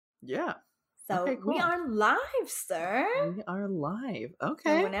Yeah. So Okay, cool. we are live, sir. We are live. So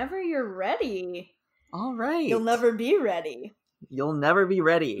Okay. whenever you're ready, All right. you'll never be ready. You'll never be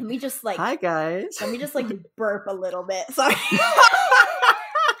ready. Let me just Hi, guys. Let me just burp a little bit. Sorry.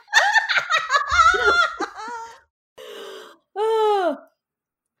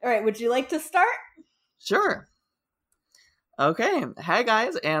 All right. Would you like to start? Sure. Okay. Hi,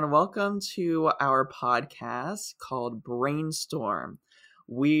 guys, and welcome to our podcast called Brainstorm.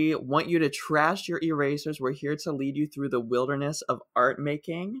 We want you to trash your erasers. We're here to lead you through the wilderness of art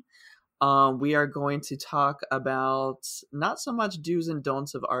making. We are going to talk about not so much do's and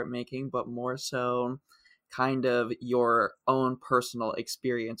don'ts of art making, but more so kind of your own personal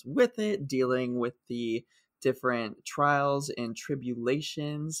experience with it, dealing with the different trials and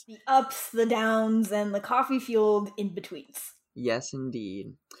tribulations. The ups, the downs, and the coffee-fueled in-betweens. Yes,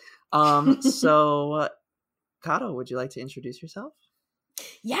 indeed. So, Kato, would you like to introduce yourself?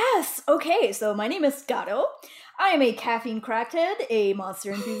 Yes! Okay, so my name is Gato. I am a caffeine crackhead, a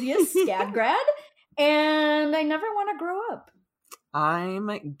monster enthusiast, SCAD grad, and I never want to grow up. I'm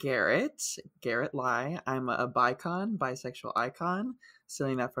Garrett Lai. I'm a bisexual icon,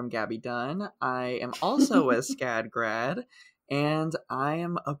 stealing that from Gabby Dunn. I am also a SCAD grad, and I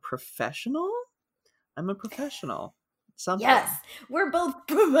am a professional. I'm a professional. Something. Yes, we're both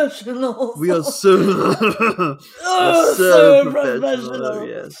professionals. We are so, so professional.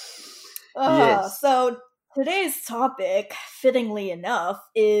 Yes. Yes. So today's topic, fittingly enough,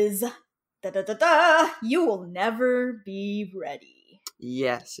 is you will never be ready.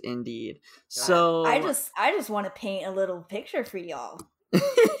 Yes, indeed. So I just want to paint a little picture for y'all.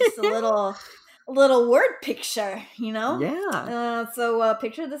 Just a little word picture, you know? Yeah. So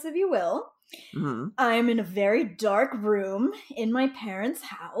picture this if you will. Mm-hmm. I'm in a very dark room in my parents'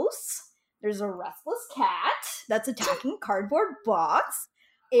 house. There's a restless cat that's attacking a cardboard box.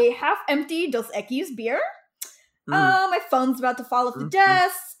 A half-empty Dos Equis beer. My phone's about to fall off the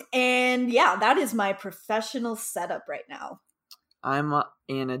desk. And yeah, that is my professional setup right now. I'm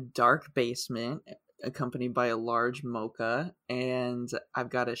in a dark basement accompanied by a large mocha, and I've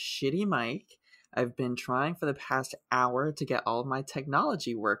got a shitty mic. I've been trying for the past hour to get all of my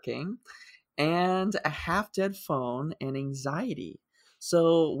technology working, and a half-dead phone and anxiety.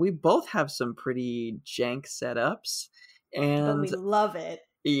 So we both have some pretty jank setups, and but we love it.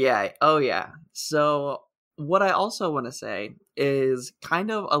 Yeah. Oh, yeah. So what I also want to say is kind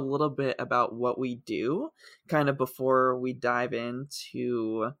of a little bit about what we do, kind of before we dive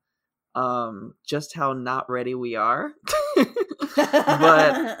into just how not ready we are.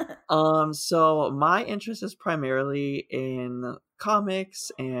 But so my interest is primarily in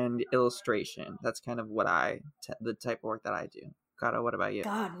comics and illustration. That's kind of what the type of work that I do. Kato, what about you?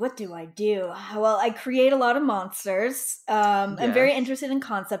 God, what do I do? Well, I create a lot of monsters. I'm very interested in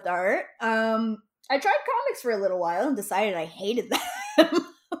concept art. I tried comics for a little while and decided I hated them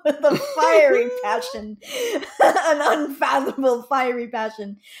with a fiery passion, an unfathomable fiery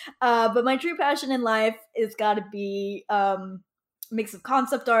passion. But my true passion in life is got to be mix of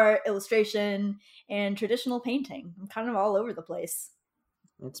concept art, illustration, and traditional painting. I'm kind of all over the place.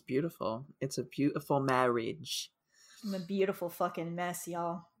 It's beautiful. It's a beautiful marriage. I'm a beautiful fucking mess,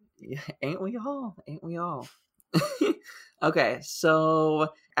 y'all. Yeah, ain't we all? Ain't we all? Okay, so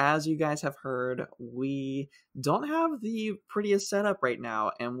as you guys have heard, we don't have the prettiest setup right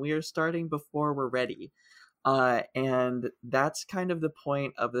now, and we are starting before we're ready. And that's kind of the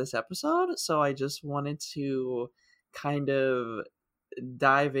point of this episode, so I just wanted to kind of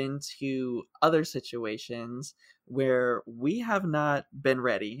dive into other situations where we have not been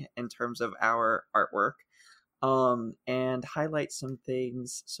ready in terms of our artwork, and highlight some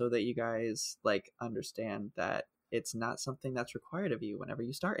things so that you guys understand that it's not something that's required of you whenever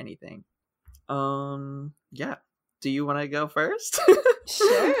you start anything. Yeah. Do you want to go first?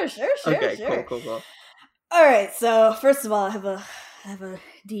 Sure. Okay, sure. Cool. All right, so first of all, I have a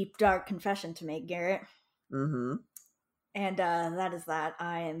deep, dark confession to make, Garrett. Mm-hmm. And that is that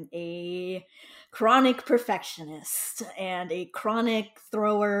I am a chronic perfectionist and a chronic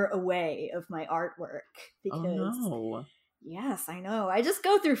thrower away of my artwork. Because, yes, I know. I just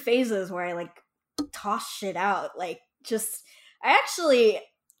go through phases where I toss shit out. I actually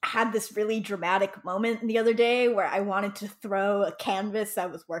had this really dramatic moment the other day where I wanted to throw a canvas I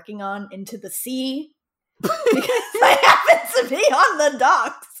was working on into the sea because I happened to be on the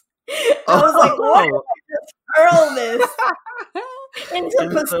docks. I was like, what if I just hurl this into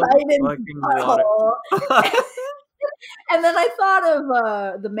Poseidon's butthole? And then I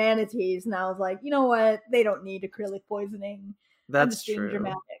thought of the manatees, and I was like, you know what? They don't need acrylic poisoning. That's true.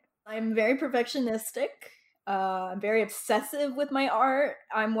 Dramatic. I'm very perfectionistic. I'm very obsessive with my art.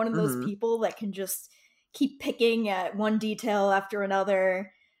 I'm one of those people that can just keep picking at one detail after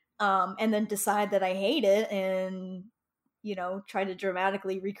another, and then decide that I hate it and, you know, try to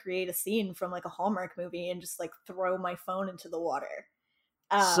dramatically recreate a scene from like a Hallmark movie and just like throw my phone into the water.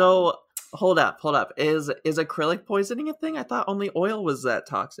 So hold up. Is acrylic poisoning a thing? I thought only oil was that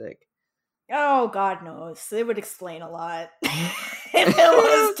toxic. Oh, God knows. It would explain a lot. If it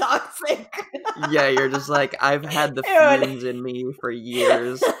was toxic. Yeah, you're just like, I've had the fumes in me for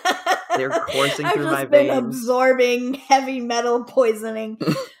years. They're coursing through my veins. I've been absorbing heavy metal poisoning.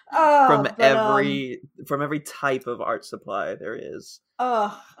 From every type of art supply there is.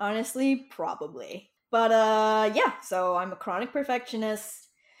 Honestly, probably. But yeah, so I'm a chronic perfectionist.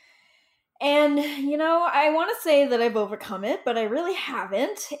 And, you know, I want to say that I've overcome it, but I really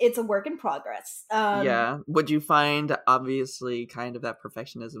haven't. It's a work in progress. Yeah. Would you find, obviously, kind of that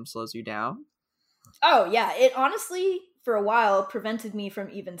perfectionism slows you down? Oh, yeah. It honestly, for a while, prevented me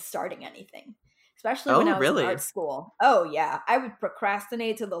from even starting anything. Especially when I was in art school. Oh, yeah. I would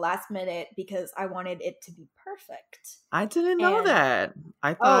procrastinate to the last minute because I wanted it to be perfect. I didn't know that.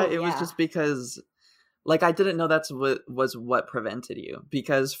 I thought it was just because... Like, I didn't know that's what prevented you.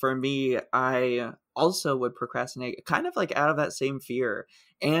 Because for me, I also would procrastinate kind of like out of that same fear.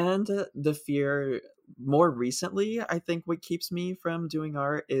 And the fear more recently, I think what keeps me from doing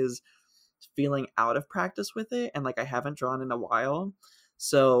art is feeling out of practice with it. And like, I haven't drawn in a while.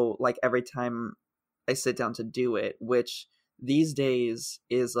 So like every time I sit down to do it, which these days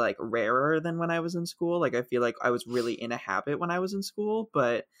is like rarer than when I was in school. Like, I feel like I was really in a habit when I was in school.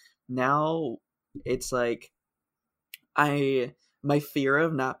 But now... it's like my fear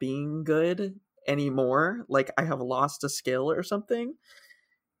of not being good anymore, like I have lost a skill or something,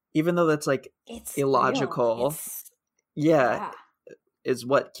 even though that's like it's illogical. Yeah, is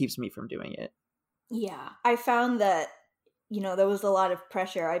what keeps me from doing it. Yeah, I found that, you know, there was a lot of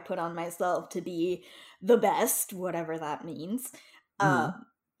pressure I put on myself to be the best, whatever that means.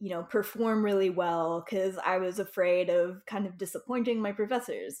 You know, perform really well, because I was afraid of kind of disappointing my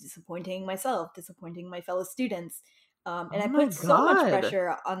professors, disappointing myself, disappointing my fellow students. And I put so much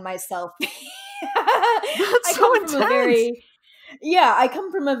pressure on myself. That's so intense. I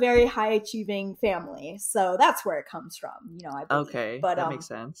come from a very high achieving family, so that's where it comes from, you know, I believe. Okay, but that makes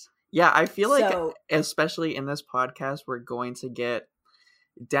sense. Yeah, I feel like, especially in this podcast, we're going to get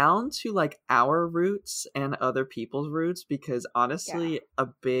down to like our roots and other people's roots, because honestly, a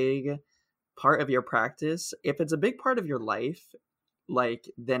big part of your practice, if it's a big part of your life, like,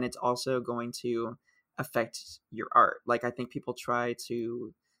 then it's also going to affect your art. Like, I think people try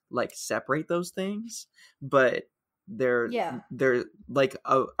to like separate those things, but they're like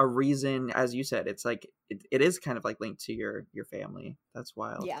a reason, as you said, it's like it is kind of like linked to your family. That's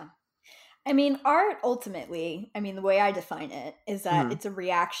wild. Yeah. I mean, art ultimately, I mean, the way I define it is that it's a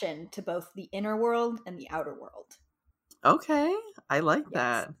reaction to both the inner world and the outer world. Okay, I like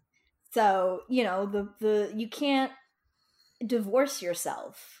that. So, you know, the you can't divorce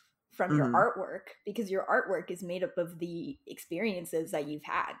yourself from your artwork, because your artwork is made up of the experiences that you've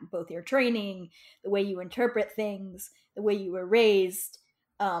had, both your training, the way you interpret things, the way you were raised.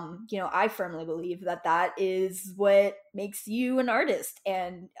 You know, I firmly believe that is what makes you an artist,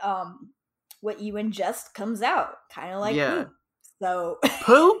 and what you ingest comes out, kind of like poop. So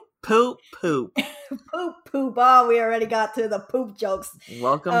poop. Poop. Oh, we already got to the poop jokes.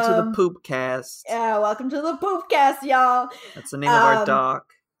 Welcome to the poop cast. Yeah, welcome to the poop cast, y'all. That's the name of our doc.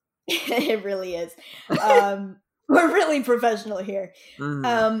 It really is. We're really professional here.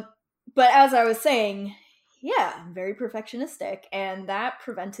 But as I was saying, yeah, I'm very perfectionistic, and that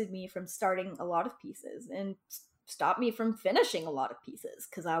prevented me from starting a lot of pieces and stopped me from finishing a lot of pieces,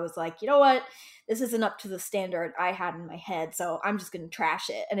 because I was like, you know what, this isn't up to the standard I had in my head, so I'm just going to trash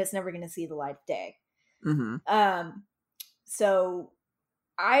it, and it's never going to see the light of day. So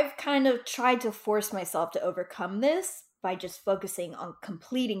I've kind of tried to force myself to overcome this by just focusing on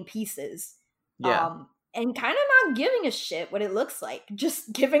completing pieces. And kind of not giving a shit what it looks like,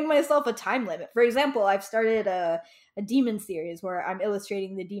 just giving myself a time limit. For example, I've started a demon series where I'm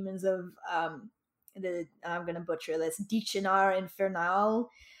illustrating the demons of I'm going to butcher this, Dictionnaire Infernal,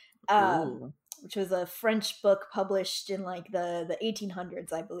 which was a French book published in like the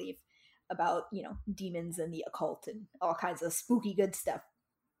 1800s, I believe, about, you know, demons and the occult and all kinds of spooky good stuff.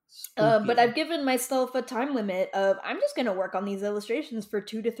 But I've given myself a time limit of, I'm just going to work on these illustrations for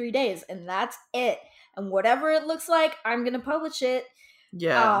 2 to 3 days, and that's it. And whatever it looks like, I'm going to publish it.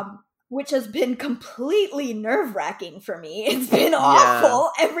 Which has been completely nerve-wracking for me. It's been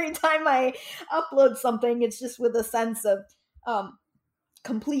awful. Every time I upload something, it's just with a sense of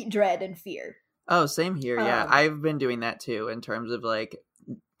complete dread and fear. Oh, same here. Yeah, I've been doing that too in terms of like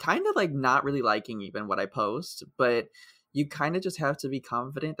kind of like not really liking even what I post, but you kind of just have to be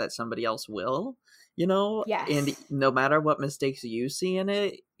confident that somebody else will, you know? Yes. And no matter what mistakes you see in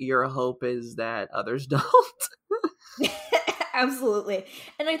it, your hope is that others don't. Absolutely.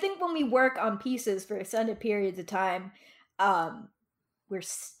 And I think when we work on pieces for extended periods of time, we're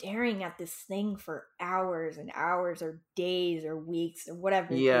staring at this thing for hours and hours or days or weeks or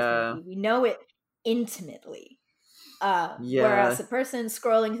whatever the case may be. We know it intimately. Whereas a person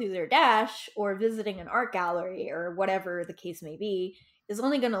scrolling through their dash or visiting an art gallery or whatever the case may be is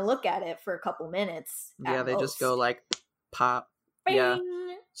only going to look at it for a couple minutes. Yeah, they just go like pop. Bing! Yeah.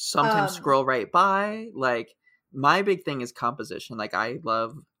 Sometimes scroll right by. Like my big thing is composition. Like I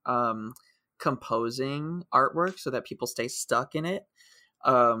love composing artwork so that people stay stuck in it.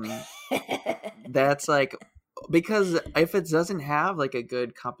 That's like, because if it doesn't have like a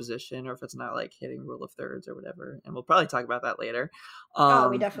good composition, or if it's not like hitting rule of thirds or whatever, and we'll probably talk about that later.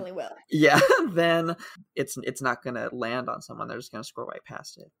 We definitely will. Yeah, then it's not gonna land on someone. They're just gonna scroll right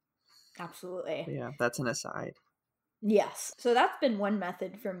past it. Absolutely. But yeah, that's an aside. Yes. So that's been one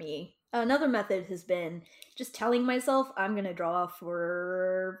method for me. Another method has been just telling myself I'm going to draw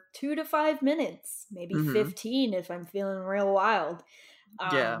for 2 to 5 minutes, maybe 15 if I'm feeling real wild.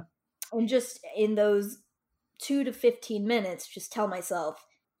 Yeah. And just in those 2 to 15 minutes, just tell myself,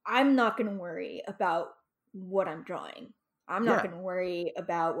 I'm not going to worry about what I'm drawing. I'm not going to worry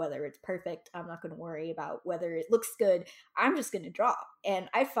about whether it's perfect. I'm not going to worry about whether it looks good. I'm just going to draw. And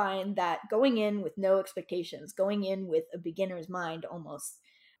I find that going in with no expectations, going in with a beginner's mind almost,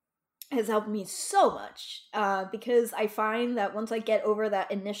 has helped me so much. Because I find that once I get over that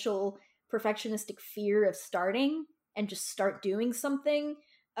initial perfectionistic fear of starting and just start doing something,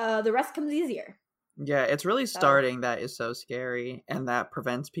 the rest comes easier. Yeah, it's really starting that is so scary, and that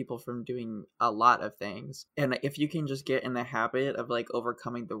prevents people from doing a lot of things. And if you can just get in the habit of like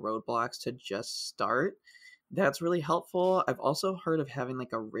overcoming the roadblocks to just start, that's really helpful. I've also heard of having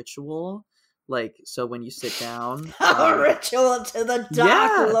like a ritual, like so when you sit down, a ritual to the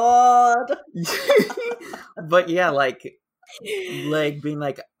Dark Lord. But yeah, like being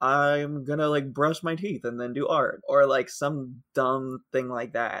like, I'm gonna like brush my teeth and then do art, or like some dumb thing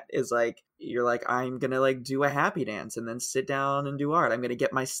like that is like, you're like, I'm gonna like do a happy dance and then sit down and do art. I'm gonna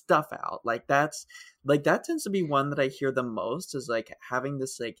get my stuff out. Like that tends to be one that I hear the most, is like having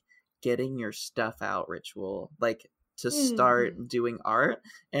this like getting your stuff out ritual, like to start doing art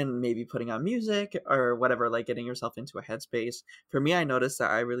and maybe putting on music or whatever, like getting yourself into a headspace. For me, I noticed that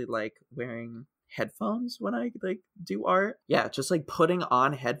I really like wearing headphones when I like do art. Yeah, just like putting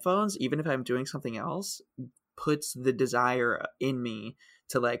on headphones, even if I'm doing something else, puts the desire in me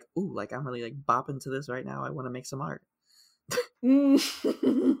to like, ooh, like I'm really like bopping to this right now. I want to make some art.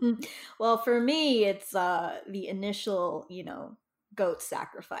 Well, for me, it's the initial, goat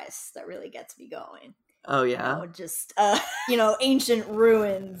sacrifice that really gets me going. Oh yeah, just ancient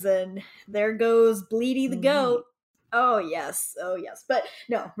ruins, and there goes Bleedy the goat. Oh yes. But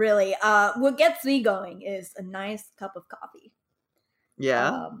no, really, what gets me going is a nice cup of coffee.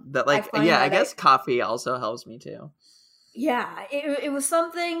 Yeah, I guess coffee also helps me too. Yeah, it was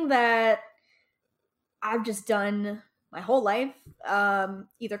something that I've just done my whole life.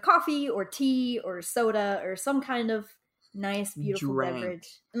 Either coffee or tea or soda or some kind of nice, beautiful beverage.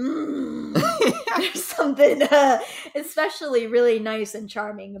 There's something especially really nice and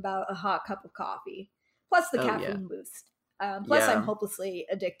charming about a hot cup of coffee. Plus the caffeine boost. Plus I'm hopelessly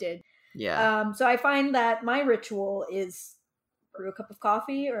addicted. Yeah. So I find that my ritual is brew a cup of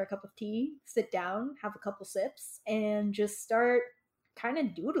coffee or a cup of tea, sit down, have a couple sips, and just start kind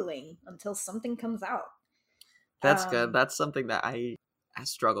of doodling until something comes out. That's good. That's something that I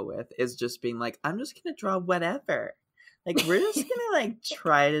struggle with, is just being like, I'm just going to draw whatever. Like, we're just going to like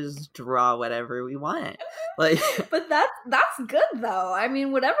try to just draw whatever we want. Like, but that's good though. I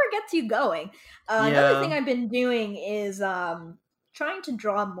mean, whatever gets you going. Another thing I've been doing is trying to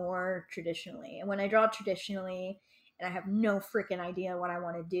draw more traditionally. And when I draw traditionally and I have no freaking idea what I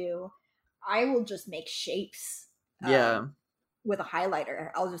want to do, I will just make shapes. With a highlighter.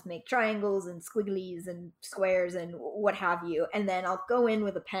 I'll just make triangles and squigglies and squares and what have you. And then I'll go in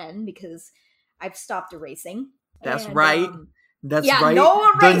with a pen because I've stopped erasing. That's right. That's right. No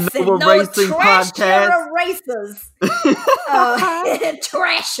erasing. No erasing trash your erasers.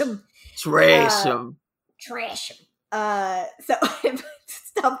 Trash them. Trash them. Trash them. So I've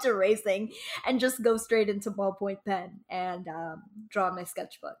stopped erasing and just go straight into ballpoint pen and draw my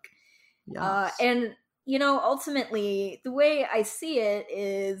sketchbook. And ultimately, the way I see it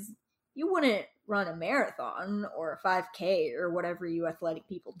is, you wouldn't run a marathon or a 5K or whatever you athletic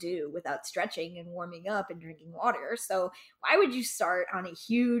people do without stretching and warming up and drinking water. So why would you start on a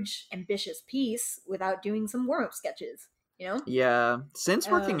huge, ambitious piece without doing some warm-up sketches, you know? Yeah. Since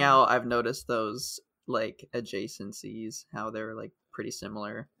working out, I've noticed those, like, adjacencies, how they're, like, pretty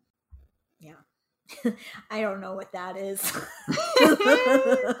similar. Yeah. I don't know what that is.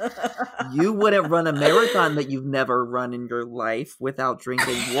 You wouldn't run a marathon that you've never run in your life without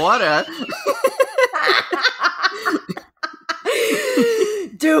drinking water.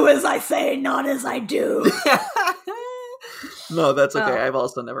 Do as I say, not as I do. No, that's okay. I've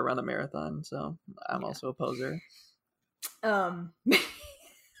also never run a marathon, so I'm also a poser.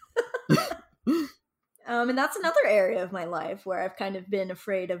 And that's another area of my life where I've kind of been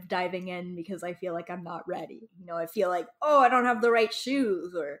afraid of diving in because I feel like I'm not ready. You know, I feel like, I don't have the right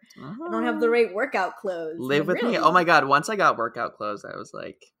shoes, or I don't have the right workout clothes. Live with me. Oh my God. Once I got workout clothes, I was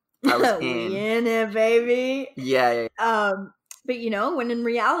like, I was we in it, baby. Yeah. But you know, when in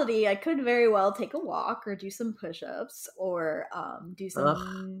reality, I could very well take a walk or do some push-ups or do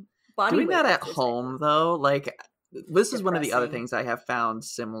some body doing weight that at exercise. home, though, like, this is one of the other things I have found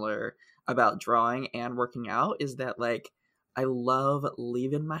similar about drawing and working out, is that, like, I love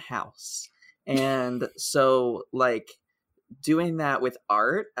leaving my house. And so, like, doing that with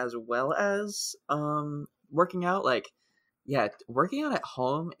art as well as working out, like, yeah, working out at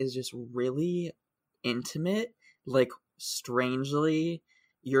home is just really intimate. Like, strangely,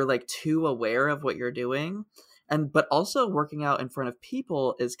 you're, like, too aware of what you're doing. But also working out in front of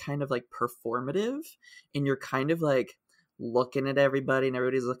people is kind of, like, performative, and you're kind of, like, looking at everybody and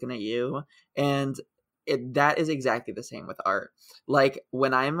everybody's looking at you. And that is exactly the same with art. Like,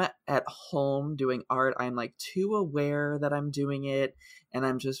 when I'm at home doing art, I'm, like, too aware that I'm doing it, and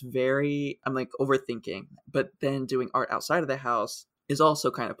I'm like overthinking. But then doing art outside of the house is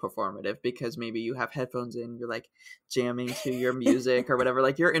also kind of performative, because maybe you have headphones in, you're, like, jamming to your music or whatever.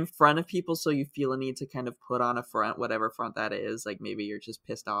 Like, you're in front of people, so you feel a need to kind of put on a front, whatever front that is. Like, maybe you're just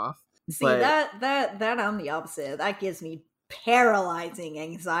pissed off. See, that I'm the opposite. That gives me paralyzing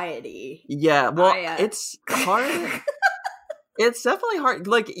anxiety. Yeah, well, it's hard. It's definitely hard.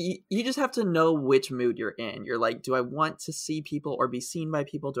 Like, you just have to know which mood you're in. You're like, do I want to see people or be seen by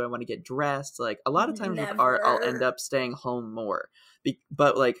people? Do I want to get dressed? Like, a lot of times with art, I'll end up staying home more.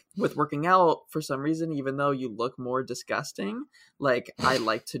 But, like, with working out, for some reason, even though you look more disgusting, like, I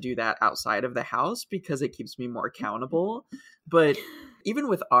like to do that outside of the house because it keeps me more accountable. But even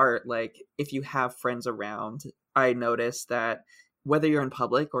with art, like, if you have friends around, I notice that whether you're in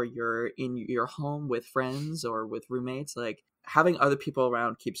public or you're in your home with friends or with roommates, like, having other people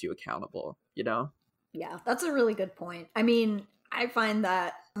around keeps you accountable, you know? Yeah, that's a really good point. I mean, I find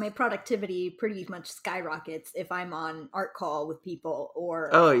that my productivity pretty much skyrockets if I'm on art call with people or,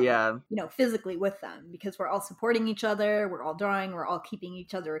 you know, physically with them, because we're all supporting each other, we're all drawing, we're all keeping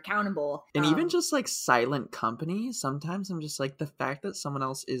each other accountable. And even just, like, silent company, sometimes I'm just like, the fact that someone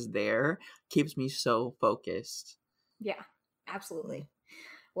else is there keeps me so focused. Yeah, absolutely.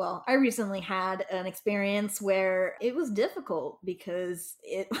 Well, I recently had an experience where it was difficult because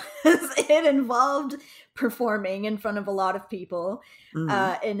it involved performing in front of a lot of people in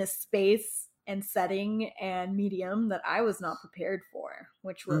a space and setting and medium that I was not prepared for,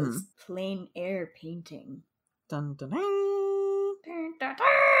 which was plein air painting. Dun, dun, dun. Dun, dun, dun.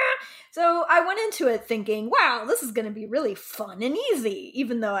 So I went into it thinking, wow, this is going to be really fun and easy,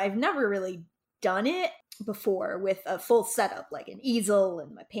 even though I've never really done it before with a full setup, like an easel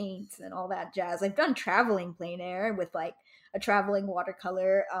and my paints and all that jazz. I've done traveling plein air with, like, a traveling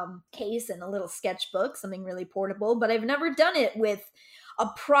watercolor case and a little sketchbook, something really portable, but I've never done it with a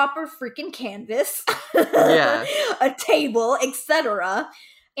proper freaking canvas, a table, etc.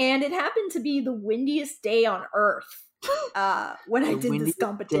 And it happened to be the windiest day on earth when I did this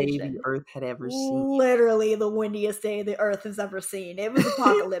competition. Day the earth had ever seen. Literally the windiest day the earth has ever seen. It was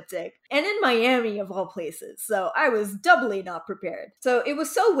apocalyptic. And in Miami, of all places. So I was doubly not prepared. So it was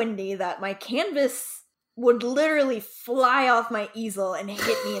so windy that my canvas would literally fly off my easel and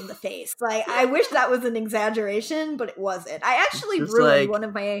hit me in the face. Like, I wish that was an exaggeration, but it wasn't. I actually ruined one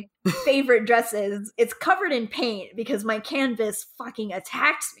of my favorite dresses. It's covered in paint because my canvas fucking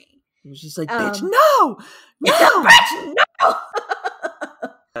attacked me. It was just like, bitch, no! Bitch, no!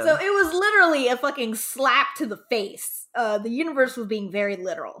 So it was literally a fucking slap to the face. The universe was being very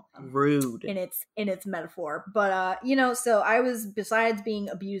literal. Rude. In its metaphor. But, you know, so I was, besides being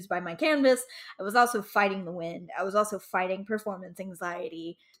abused by my canvas, I was also fighting the wind. I was also fighting performance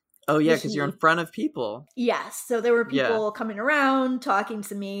anxiety. Oh, yeah, because you're in front of people. Yes. So there were people coming around, talking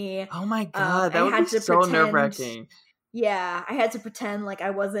to me. Oh, my God. That would be so nerve-wracking. Yeah, I had to pretend like I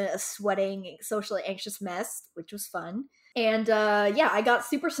wasn't a sweating, socially anxious mess, which was fun. And yeah, I got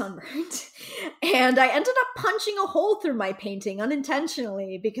super sunburned. And I ended up punching a hole through my painting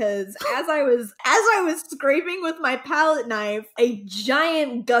unintentionally because as I was scraping with my palette knife, a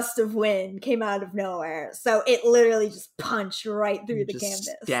giant gust of wind came out of nowhere. So it literally just punched right through the canvas.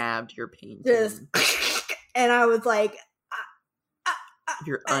 Stabbed your painting. Just and I was like,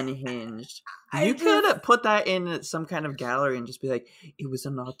 you're unhinged. You could put that in some kind of gallery and just be like, it was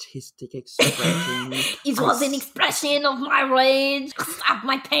an artistic expression. It was an expression of my rage. Stop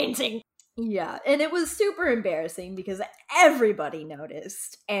my painting. Yeah, and it was super embarrassing because everybody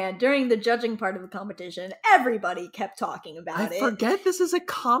noticed. And during the judging part of the competition, everybody kept talking about it. I forget this is a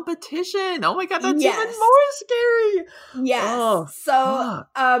competition. Oh my god, that's even more scary. Yes. Oh, so,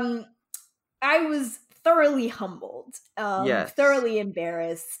 I was thoroughly humbled, thoroughly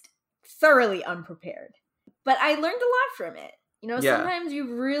embarrassed, thoroughly unprepared. But I learned a lot from it. You know, sometimes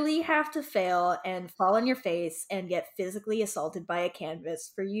you really have to fail and fall on your face and get physically assaulted by a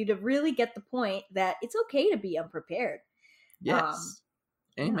canvas for you to really get the point that it's okay to be unprepared. Yes.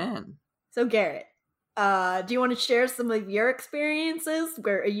 Amen. Yeah. So Garrett, do you want to share some of your experiences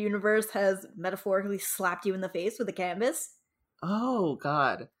where a universe has metaphorically slapped you in the face with a canvas? Oh,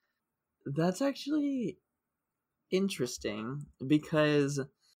 God. That's actually interesting because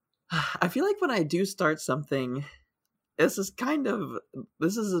I feel like when I do start something, this is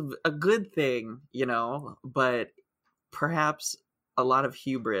a good thing, you know, but perhaps a lot of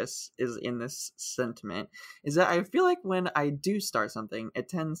hubris is in this sentiment, is that I feel like when I do start something, it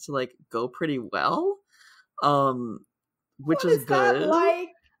tends to like go pretty well, which is good. Like?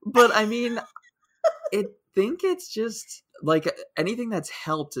 But I mean, I think it's just like anything that's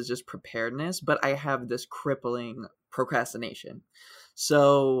helped is just preparedness, but I have this crippling procrastination.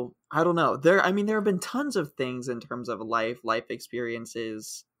 So I don't know. There have been tons of things in terms of life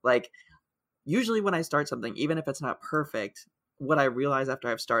experiences. Like usually when I start something, even if it's not perfect, what I realize after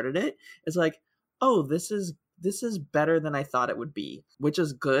I've started it is like, oh, this is better than I thought it would be, which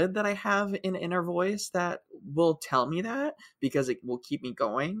is good that I have an inner voice that will tell me that because it will keep me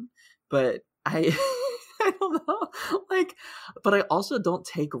going. But I don't know, like, but I also don't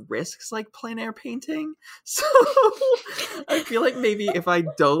take risks like plein air painting. So I feel like maybe if I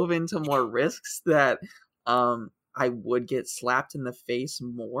dove into more risks that I would get slapped in the face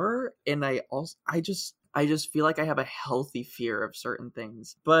more. And I just feel like I have a healthy fear of certain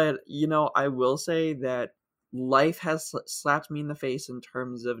things. But, you know, I will say that life has slapped me in the face in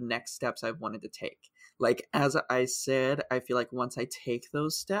terms of next steps I've wanted to take. Like, as I said, I feel like once I take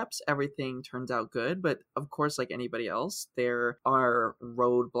those steps, everything turns out good. But of course, like anybody else, there are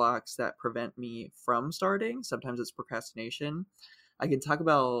roadblocks that prevent me from starting. Sometimes it's procrastination. I can talk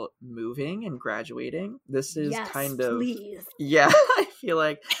about moving and graduating. This is please. Yeah, I feel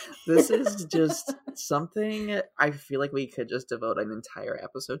like this is just something I feel like we could just devote an entire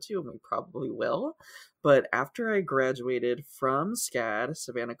episode to, and we probably will. But after I graduated from SCAD,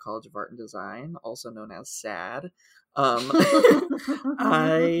 Savannah College of Art and Design, also known as SAD, SCAD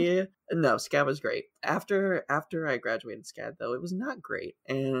was great. After I graduated SCAD, though, it was not great.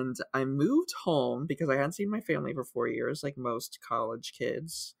 And I moved home because I hadn't seen my family for 4 years, like most college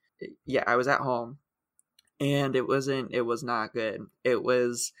kids. Yeah, I was at home. And it was not good.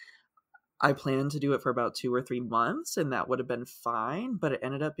 I planned to do it for about 2 or 3 months, and that would have been fine, but it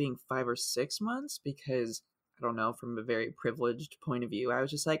ended up being 5 or 6 months because, I don't know, from a very privileged point of view, I was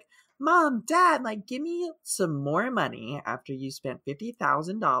just like, Mom, Dad, like, give me some more money after you spent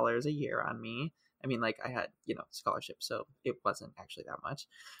 $50,000 a year on me. I mean, like, I had, you know, scholarship, so it wasn't actually that much.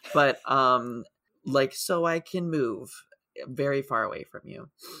 But, like, so I can move very far away from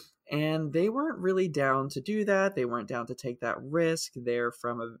you. And they weren't really down to do that. They weren't down to take that risk. They're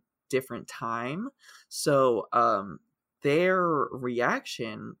from a different time. So, their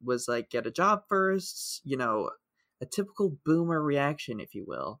reaction was like, get a job first, you know, a typical boomer reaction, if you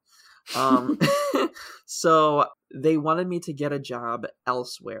will. So they wanted me to get a job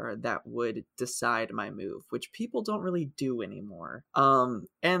elsewhere that would decide my move, which people don't really do anymore.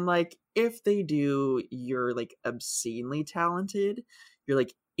 And like, if they do, you're like obscenely talented. You're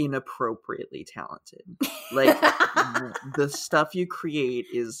like inappropriately talented. Like the stuff you create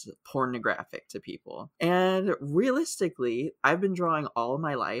is pornographic to people. And realistically, I've been drawing all of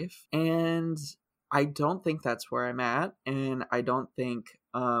my life, and I don't think that's where I'm at. And I don't think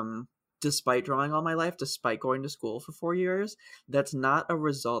despite drawing all my life, despite going to school for 4 years, that's not a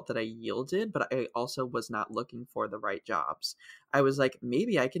result that I yielded, but I also was not looking for the right jobs. I was like,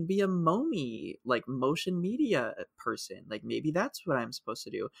 maybe I can be a MOME, like motion media person. Like maybe that's what I'm supposed to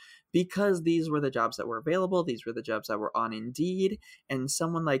do, because these were the jobs that were available. These were the jobs that were on Indeed. And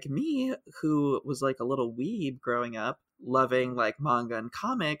someone like me, who was like a little weeb growing up, loving like manga and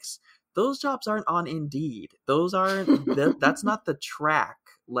comics, those jobs aren't on Indeed. Those aren't, that's not the track,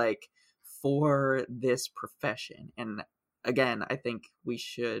 like, for this profession. And again, I think we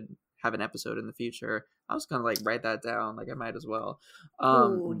should have an episode in the future. I was gonna like write that down, like I might as well.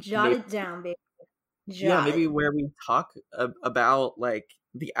 Ooh, jot it down, baby. Maybe where we talk about like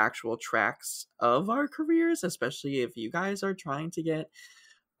the actual tracks of our careers, especially if you guys are trying to get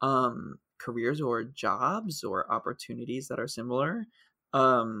careers or jobs or opportunities that are similar.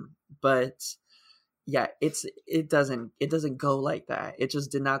 But yeah, it doesn't go like that. It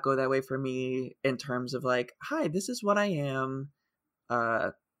just did not go that way for me in terms of like, hi, this is what I am,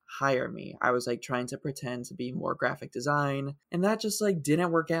 hire me. I was like trying to pretend to be more graphic design, and that just like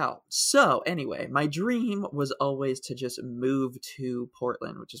didn't work out. So anyway, my dream was always to just move to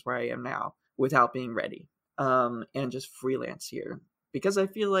Portland, which is where I am now, without being ready, and just freelance here, because I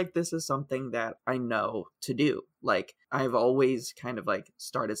feel like this is something that I know to do. Like, I've always kind of like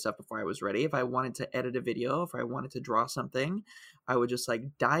started stuff before I was ready. If I wanted to edit a video, if I wanted to draw something, I would just like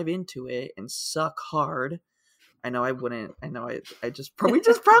dive into it and suck hard. I know I wouldn't. I know I just we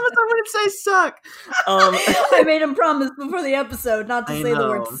just promised I wouldn't say suck. I made him promise before the episode not to say the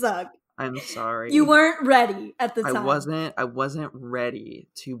word suck. I'm sorry. You weren't ready at the time. I wasn't ready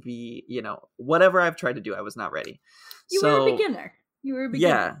to be, whatever I've tried to do, I was not ready. You were a beginner.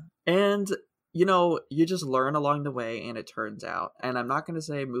 Yeah. And, you just learn along the way, and it turns out. And I'm not going to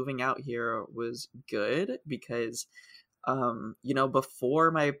say moving out here was good, because,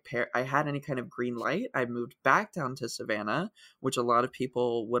 before I had any kind of green light, I moved back down to Savannah, which a lot of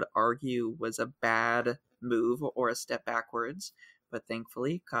people would argue was a bad move or a step backwards. But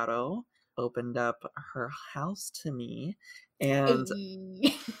thankfully, Caro opened up her house to me, and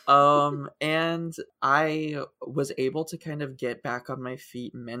and I was able to kind of get back on my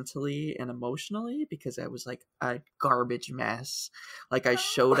feet mentally and emotionally, because I was like a garbage mess. Like, I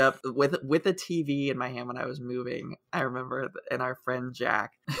showed up with a TV in my hand when I was moving, I remember, and our friend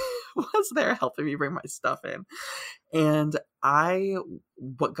Jack was there helping me bring my stuff in. And I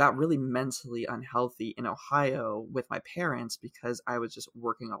got really mentally unhealthy in Ohio with my parents, because I was just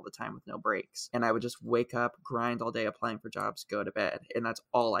working all the time with no breaks. And I would just wake up, grind all day applying for jobs, go to bed. And that's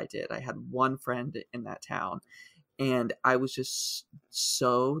all I did. I had one friend in that town. And I was just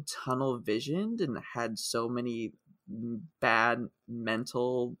so tunnel visioned and had so many bad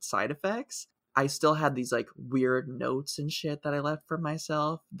mental side effects. I still had these like weird notes and shit that I left for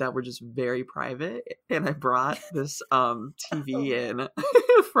myself that were just very private, and I brought this TV in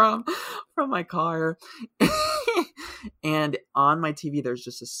from my car, and on my TV there's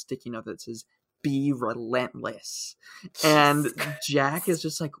just a sticky note that says "Be relentless," and Jack is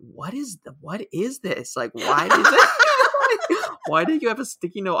just like, what is this? Like, why do you have a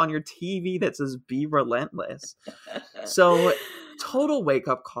sticky note on your TV that says "Be relentless"? So, total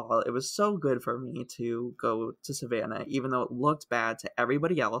wake-up call. It was so good for me to go to Savannah, even though it looked bad to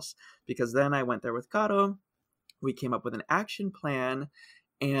everybody else, because then I went there with Caro. We came up with an action plan,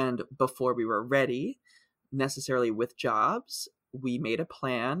 and before we were ready necessarily with jobs, we made a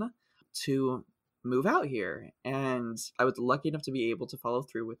plan to move out here, and I was lucky enough to be able to follow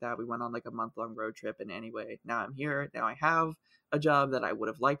through with that. We went on like a month-long road trip, and anyway, now I'm here. Now I have a job that I would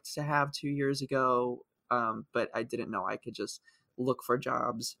have liked to have 2 years ago, but I didn't know I could just look for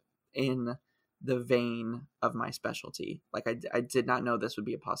jobs in the vein of my specialty. Like, I did not know this would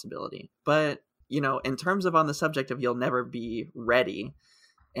be a possibility. But, in terms of on the subject of you'll never be ready,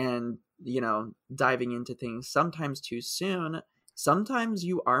 and, diving into things sometimes too soon, sometimes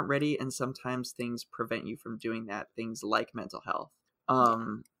you aren't ready, and sometimes things prevent you from doing that. Things like mental health.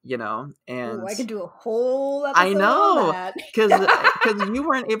 And ooh, I could do a whole episode I know, on that. because you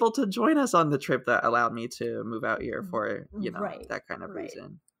weren't able to join us on the trip that allowed me to move out here for that kind of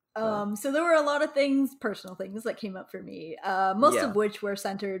reason. So there were a lot of personal things that came up for me, most of which were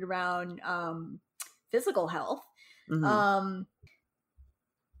centered around physical health. Mm-hmm.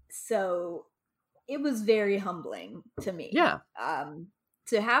 So it was very humbling to me.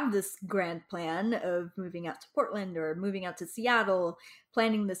 To have this grand plan of moving out to Portland or moving out to Seattle,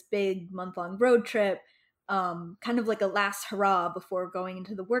 planning this big month-long road trip, kind of like a last hurrah before going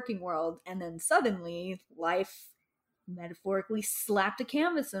into the working world. And then suddenly life metaphorically slapped a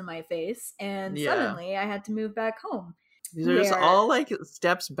canvas in my face, and suddenly I had to move back home. These are just all like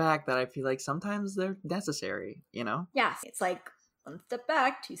steps back that I feel like sometimes they're necessary, you know? Yes, it's like 1 step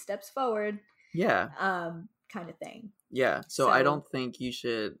back, 2 steps forward. Yeah. Kind of thing. Yeah. So I don't think you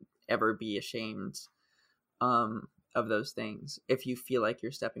should ever be ashamed of those things if you feel like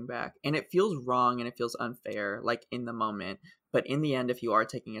you're stepping back. And it feels wrong and it feels unfair, like in the moment. But in the end, if you are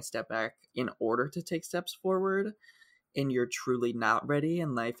taking a step back in order to take steps forward, and you're truly not ready,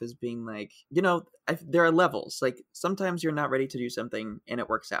 and life is being like, you know, there are levels. Like sometimes you're not ready to do something and it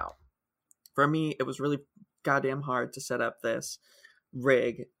works out. For me, it was really goddamn hard to set up this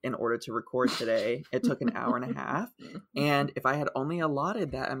rig in order to record today. It took an hour and a half, and if I had only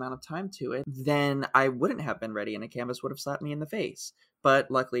allotted that amount of time to it, then I wouldn't have been ready and a canvas would have slapped me in the face.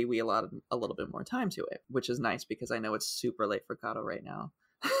 But luckily we allotted a little bit more time to it, which is nice because I know it's super late for Kato right now.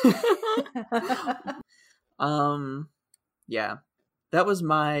 Yeah, that was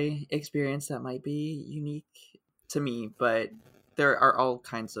my experience. That might be unique to me, but there are all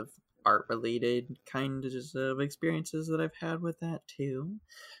kinds of art related kinds of experiences that I've had with that too.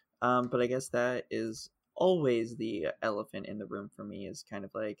 But I guess that is always the elephant in the room for me, is kind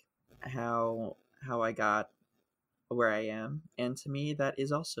of like how I got where I am. And to me, that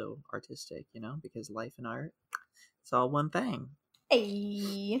is also artistic, you know, because life and art, it's all one thing.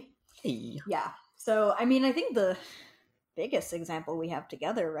 Hey. Yeah. So, I mean, I think the biggest example we have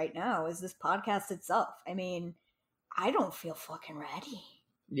together right now is this podcast itself. I mean, I don't feel fucking ready.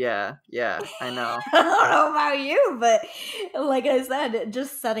 Yeah, I know. I don't know about you, but like I said,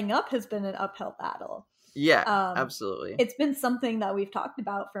 just setting up has been an uphill battle. Yeah, absolutely. It's been something that we've talked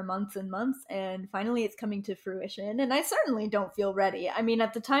about for months and months, and finally it's coming to fruition, and I certainly don't feel ready. I mean,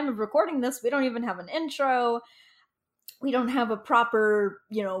 at the time of recording this, we don't even have an intro. We don't have a proper,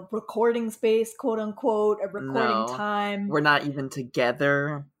 you know, recording space, quote unquote, a recording time. We're not even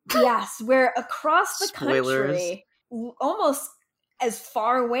together. Yes, we're across the country, almost as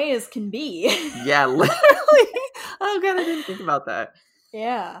far away as can be. Yeah, literally. Oh god, I didn't think about that.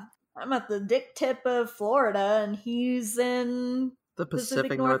 Yeah. I'm at the dick tip of Florida and he's in the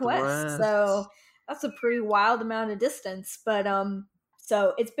Pacific Northwest. So that's a pretty wild amount of distance. But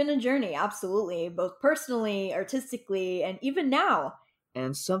so it's been a journey, absolutely, both personally, artistically, and even now.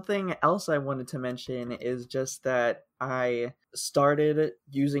 And something else I wanted to mention is just that I started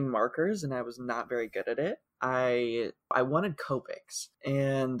using markers and I was not very good at it. I wanted Copics,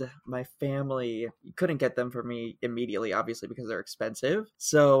 and my family couldn't get them for me immediately, obviously, because they're expensive.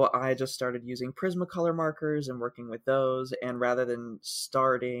 So I just started using Prismacolor markers and working with those. And rather than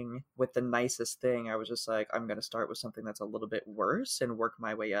starting with the nicest thing, I was just like, I'm going to start with something that's a little bit worse and work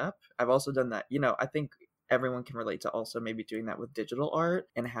my way up. I've also done that. You know, I think everyone can relate to also maybe doing that with digital art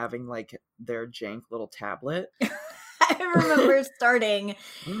and having like their jank little tablet. I remember starting,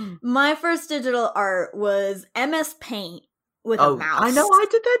 my first digital art was MS Paint with a mouse. I know, I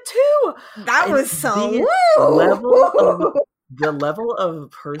did that too. That was so the level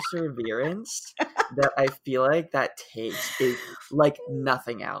of perseverance that I feel like that takes is like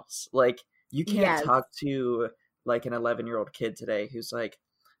nothing else. Like you can't talk to like an 11-year-old kid today who's like,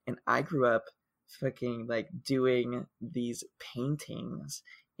 and I grew up fucking like doing these paintings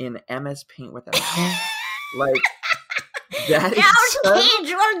in MS Paint with a mouse. Like that those kids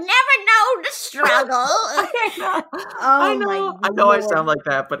will never know the struggle. I know I sound like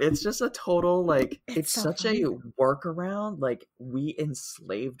that, but it's just a total like it's so such funny. A workaround. Like we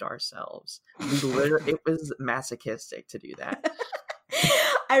enslaved ourselves. We literally, it was masochistic to do that.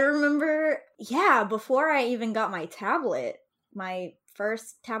 I remember, before I even got my tablet, my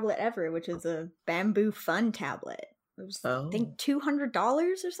first tablet ever, which is a Bamboo Fun tablet. It was, I think, $200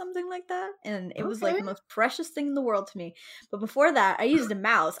 or something like that. And it was like the most precious thing in the world to me. But before that, I used a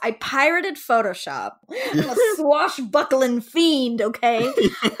mouse. I pirated Photoshop. I'm a swashbuckling fiend, okay?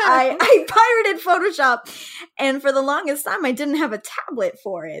 I pirated Photoshop. And for the longest time, I didn't have a tablet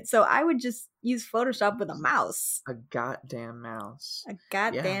for it. So I would just use Photoshop with a mouse. A goddamn mouse. A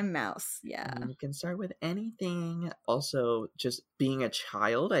goddamn mouse, yeah. You can start with anything. Also, just being a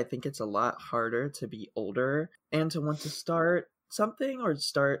child, I think it's a lot harder to be older and to want to start something or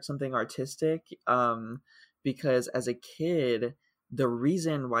start something artistic. Because as a kid, the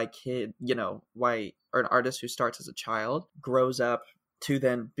reason why an artist who starts as a child grows up to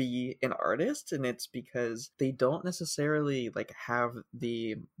then be an artist, and it's because they don't necessarily like have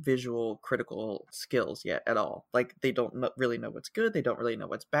the visual critical skills yet at all. Like they don't really know what's good, they don't really know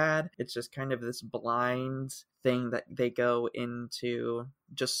what's bad. It's just kind of this blind thing that they go into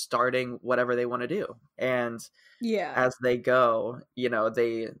just starting whatever they want to do. And as they go,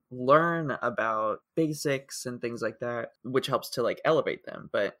 they learn about basics and things like that, which helps to like elevate them.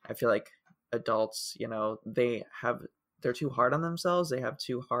 But I feel like adults, they have they're too hard on themselves. They have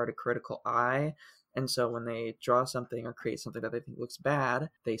too hard a critical eye. And so when they draw something or create something that they think looks bad,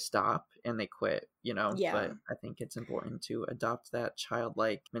 they stop and they quit, you know? Yeah. But I think it's important to adopt that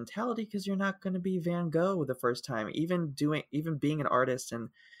childlike mentality, because you're not going to be Van Gogh the first time. Even being an artist, and,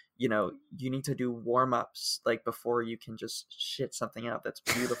 you know, you need to do warm-ups, like, before you can just shit something out that's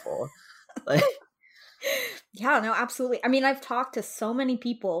beautiful. Like, yeah, no, absolutely. I mean, I've talked to so many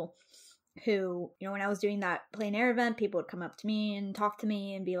people who, you know, when I was doing that plein air event, people would come up to me and talk to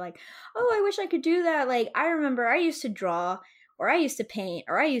me and be like, oh, I wish I could do that. Like, I remember I used to draw, or I used to paint,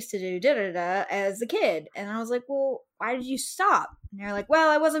 or I used to do da-da-da as a kid. And I was like, well, why did you stop? And they're like, well,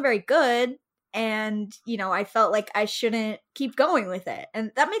 I wasn't very good. And, you know, I felt like I shouldn't keep going with it.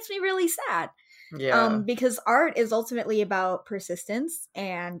 And that makes me really sad. yeah. Because art is ultimately about persistence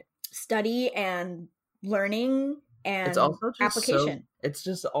and study and learning and It's also just application. It's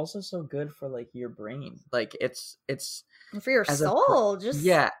just also so good for, like, your brain. Like, it's for your soul.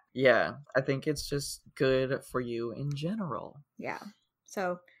 yeah. I think it's just good for you in general. Yeah.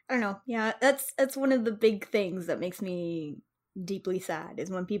 So I don't know. Yeah, that's one of the big things that makes me deeply sad, is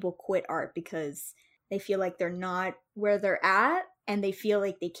when people quit art because they feel like they're not where they're at and they feel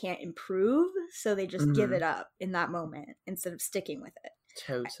like they can't improve, so they just give it up in that moment instead of sticking with it.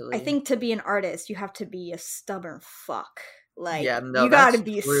 Totally. I think to be an artist, you have to be a stubborn fuck. Like, yeah, no, you gotta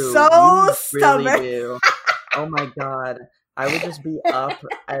be true. so You stubborn. Really do. Oh my god. I would just be up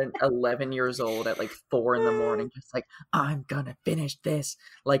at 11 years old at like 4 in the morning, just like, I'm gonna finish this,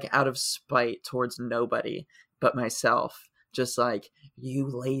 like, out of spite towards nobody but myself. Just like, you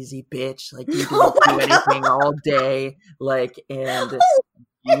lazy bitch, like, you didn't do anything all day, like, and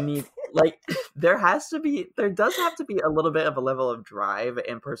you need, like, there does have to be a little bit of a level of drive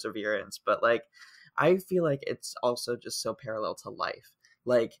and perseverance, but, like, I feel like it's also just so parallel to life.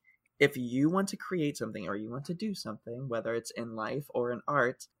 Like, if you want to create something or you want to do something, whether it's in life or in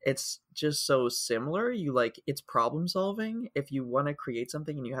art, it's just so similar. It's problem solving. If you want to create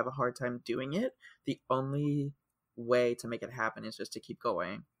something and you have a hard time doing it, the only way to make it happen is just to keep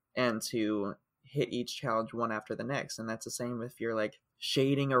going and to hit each challenge one after the next. And that's the same if you're, like,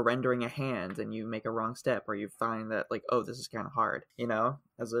 shading or rendering a hand and you make a wrong step, or you find that, like, oh, this is kind of hard, you know?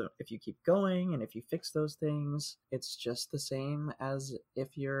 If you keep going and if you fix those things, it's just the same as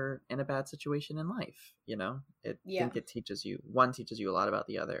if you're in a bad situation in life, you know? I think it teaches you a lot about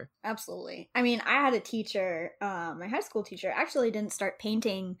the other. Absolutely. I mean, I had a teacher, my high school teacher actually didn't start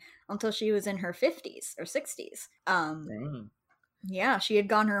painting until she was in her 50s or 60s. Dang. Yeah, she had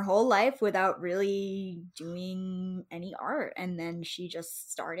gone her whole life without really doing any art, and then she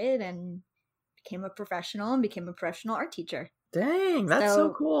just started and became a professional art teacher. Dang, that's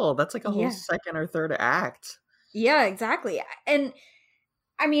so cool. That's like a whole second or third act. Yeah, exactly. And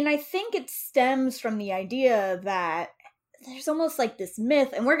I mean, I think it stems from the idea that there's almost like this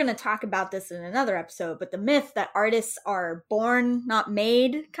myth, and we're going to talk about this in another episode, but the myth that artists are born, not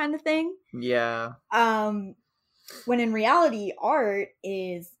made, kind of thing. Yeah. When in reality, art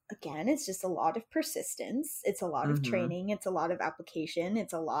is, again, it's just a lot of persistence. It's a lot of training. It's a lot of application.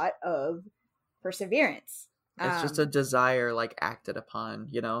 It's a lot of perseverance. It's just a desire, like, acted upon,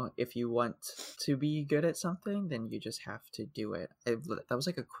 you know? If you want to be good at something, then you just have to do it. That was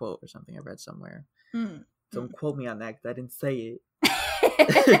like a quote or something I read somewhere. Don't quote me on that, because I didn't say it.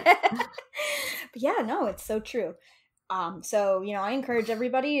 But yeah, no, it's so true. So, you know, I encourage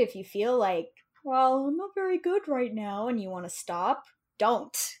everybody, if you feel like, well, I'm not very good right now, and you want to stop,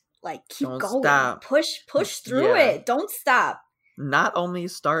 don't. Like, keep going. Stop. Push through it. Don't stop. Not only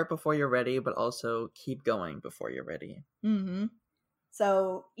start before you're ready, but also keep going before you're ready.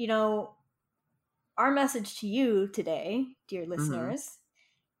 So, you know, our message to you today, dear listeners,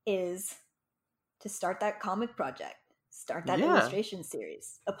 is to start that comic project. Start that illustration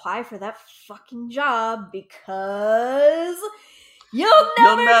series. Apply for that fucking job, because you'll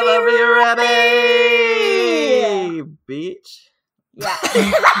never be ready, bitch. Yeah.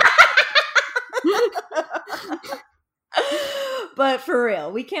 But for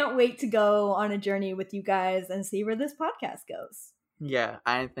real, we can't wait to go on a journey with you guys and see where this podcast goes. Yeah,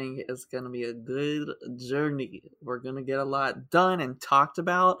 I think it's going to be a good journey. We're going to get a lot done and talked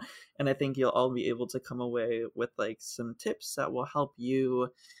about, and I think you'll all be able to come away with, like, some tips that will help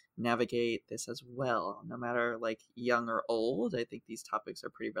you navigate this as well. No matter, like, young or old, I think these topics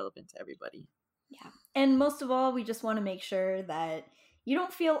are pretty relevant to everybody. Yeah, and most of all, we just want to make sure that you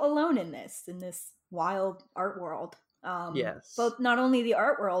don't feel alone in this wild art world. Yes. Both not only the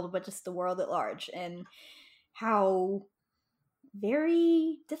art world, but just the world at large, and how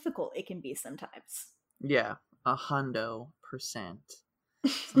very difficult it can be sometimes. Yeah, 100%.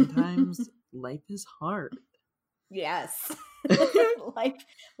 Sometimes life is hard. Yes.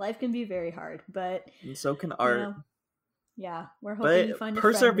 life can be very hard, but and so can art. You know, yeah, we're hoping you find a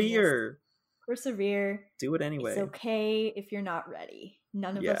persevere. Persevere. Do it anyway. It's okay if you're not ready.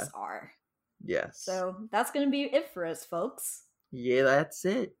 None of us are. Yes. So that's going to be it for us, folks. Yeah, that's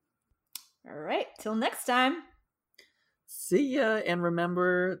it. All right. Till next time. See ya, and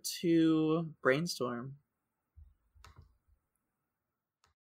remember to brainstorm.